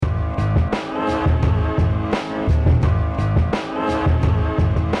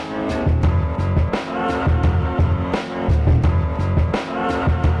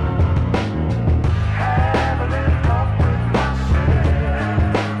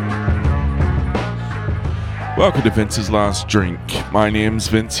Welcome to Vince's Last Drink. My name's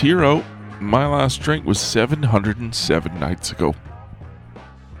Vince Hero. My last drink was 707 nights ago.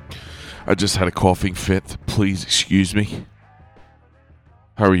 I just had a coughing fit. Please excuse me.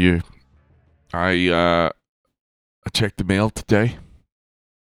 How are you? I checked the mail today.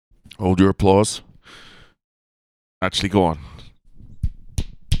 Hold your applause. Actually, go on.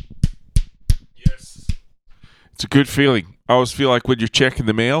 Yes. It's a good feeling. I always feel like when you're checking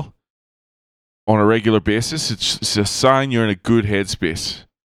the mail on a regular basis, it's a sign you're in a good headspace.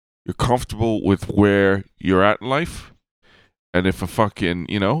 You're comfortable with where you're at in life. And if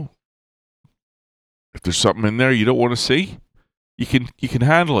if there's something in there you don't want to see, you can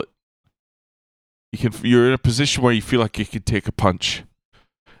handle it. You're in a position where you feel like you can take a punch.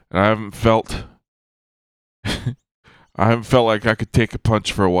 And I haven't felt like I could take a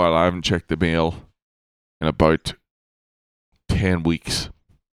punch for a while. I haven't checked the mail in about 10 weeks.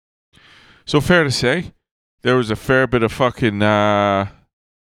 So fair to say, there was a fair bit of shit in there.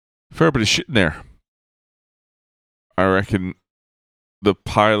 I reckon the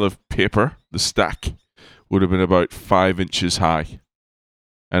pile of paper, the stack, would have been about 5 inches high.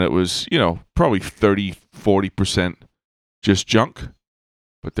 And it was, probably 30-40% just junk.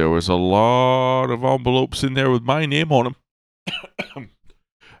 But there was a lot of envelopes in there with my name on them.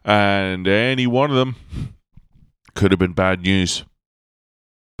 And any one of them could have been bad news.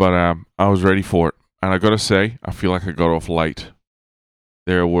 But I was ready for it. And I gotta say, I feel like I got off light.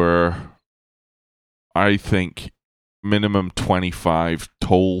 There were, I think, minimum 25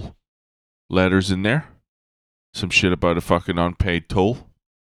 toll letters in there. Some shit about a fucking unpaid toll.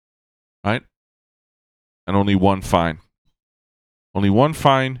 Right? And only one fine. Only one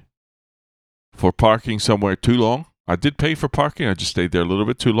fine for parking somewhere too long. I did pay for parking. I just stayed there a little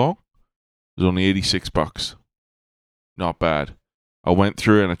bit too long. It was only $86. Not bad. I went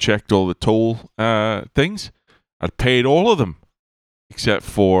through and I checked all the toll things. I'd paid all of them except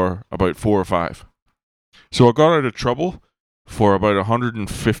for about 4 or 5. So I got out of trouble for about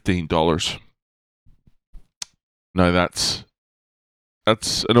 $115. Now that's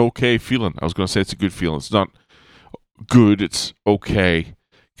an okay feeling. I was going to say it's a good feeling. It's not good. It's okay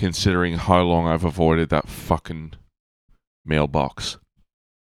considering how long I've avoided that fucking mailbox.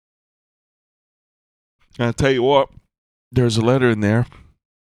 And I'll tell you what. There's a letter in there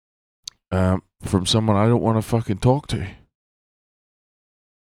from someone I don't want to fucking talk to.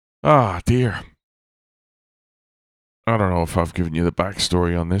 Ah, dear. I don't know if I've given you the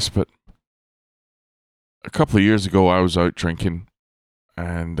backstory on this, but a couple of years ago I was out drinking,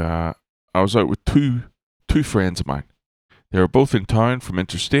 and I was out with two friends of mine. They were both in town from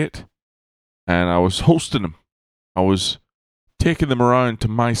interstate, and I was hosting them. I was taking them around to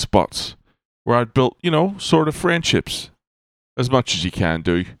my spots where I'd built, sort of friendships. As much as you can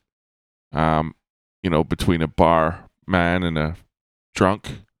do, between a bar man and a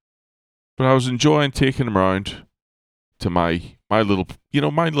drunk. But I was enjoying taking them around to my little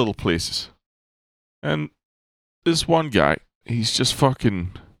places. And this one guy, he's just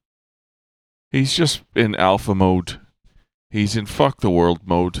in alpha mode. He's in fuck the world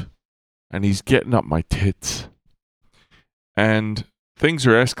mode. And he's getting up my tits. And things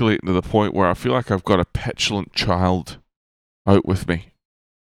are escalating to the point where I feel like I've got a petulant child out with me.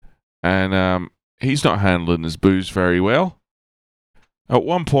 And he's not handling his booze very well. At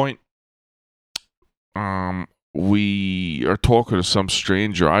one point, we are talking to some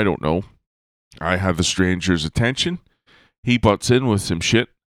stranger, I don't know. I have the stranger's attention. He butts in with some shit.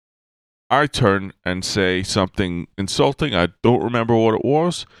 I turn and say something insulting. I don't remember what it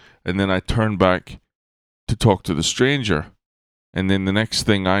was. And then I turn back to talk to the stranger. And then the next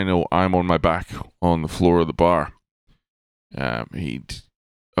thing I know, I'm on my back on the floor of the bar. He'd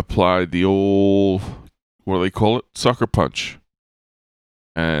applied the old, what do they call it? Sucker punch.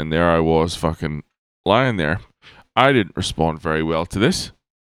 And there I was fucking lying there. I didn't respond very well to this.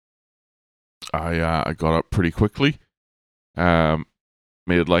 I got up pretty quickly. Made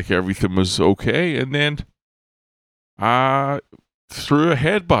it like everything was okay. And then I threw a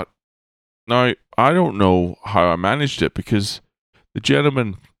headbutt. Now, I don't know how I managed it because the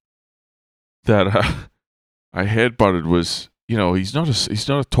gentleman that I headbutted was, he's not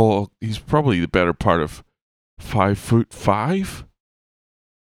a tall, he's probably the better part of 5'5",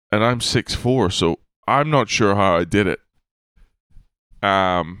 and I'm 6'4", so I'm not sure how I did it.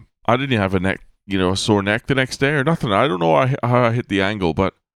 I didn't have a sore neck the next day or nothing. I don't know how I hit the angle,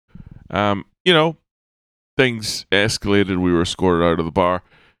 but things escalated. We were escorted out of the bar,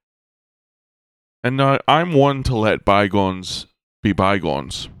 and now I'm one to let bygones be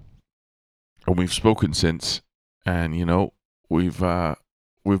bygones. And we've spoken since, and we've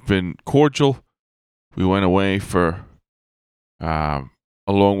been cordial. we went away for a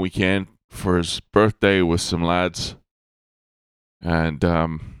long weekend for his birthday with some lads. And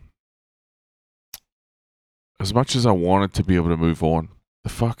as much as I wanted to be able to move on, the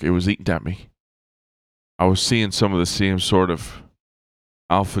fuck, it was eating at me. I was seeing some of the same sort of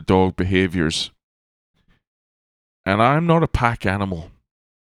alpha dog behaviors. And I'm not a pack animal.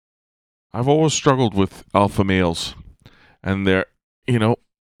 I've always struggled with alpha males. And their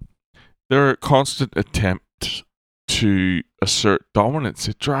constant attempt to assert dominance,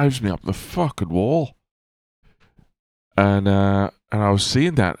 it drives me up the fucking wall. And I was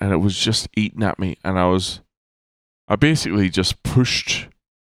seeing that, and it was just eating at me. And I basically just pushed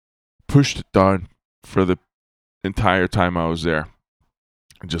it down for the entire time I was there.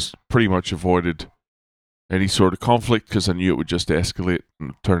 I just pretty much avoided any sort of conflict because I knew it would just escalate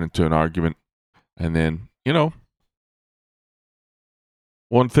and turn into an argument. And then,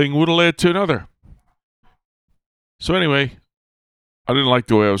 one thing would have led to another. So anyway, I didn't like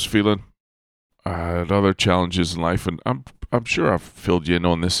the way I was feeling. I had other challenges in life, and I'm sure I've filled you in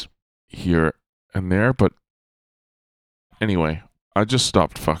on this here and there, but anyway, I just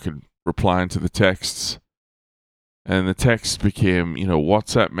stopped fucking replying to the texts. And the texts became,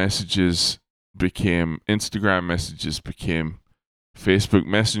 WhatsApp messages, became Instagram messages, became Facebook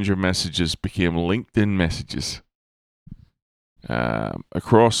Messenger messages, became LinkedIn messages.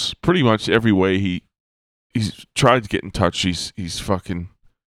 Across pretty much every way he's tried to get in touch, he's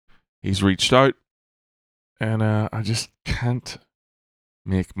reached out, and I just can't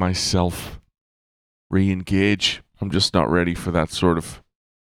make myself re-engage. I'm just not ready for that sort of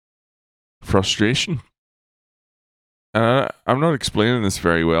frustration. I'm not explaining this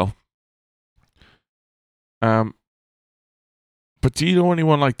very well. But do you know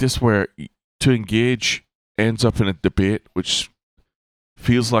anyone like this where to engage ends up in a debate which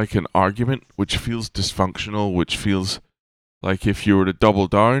feels like an argument, which feels dysfunctional, which feels like if you were to double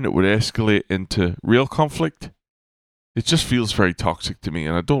down, it would escalate into real conflict? It just feels very toxic to me,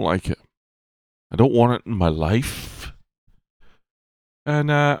 and I don't like it. I don't want it in my life.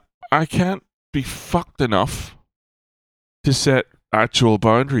 And I can't be fucked enough to set actual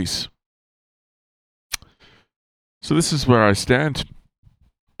boundaries. So this is where I stand.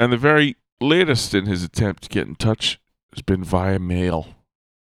 And the very latest in his attempt to get in touch has been via mail.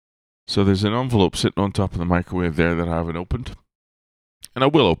 So there's an envelope sitting on top of the microwave there that I haven't opened. And I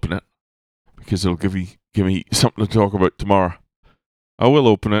will open it, because it'll give me something to talk about tomorrow. I will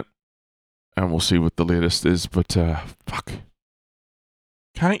open it, and we'll see what the latest is. But, fuck.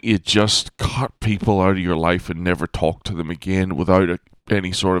 Can't you just cut people out of your life and never talk to them again without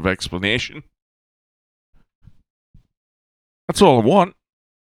any sort of explanation? That's all I want.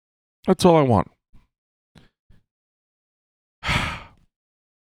 That's all I want.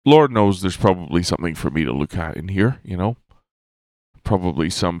 Lord knows there's probably something for me to look at in here, Probably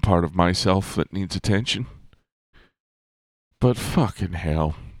some part of myself that needs attention. But fucking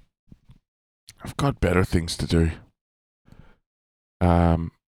hell. I've got better things to do.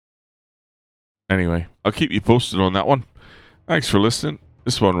 Anyway, I'll keep you posted on that one. Thanks for listening.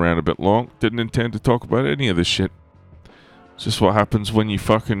 This one ran a bit long. Didn't intend to talk about any of this shit. It's just what happens when you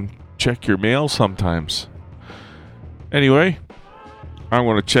fucking check your mail sometimes. Anyway, I'm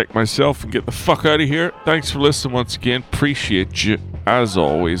going to check myself and get the fuck out of here. Thanks for listening once again. Appreciate you. As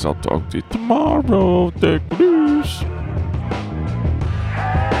always, I'll talk to you tomorrow. Take news.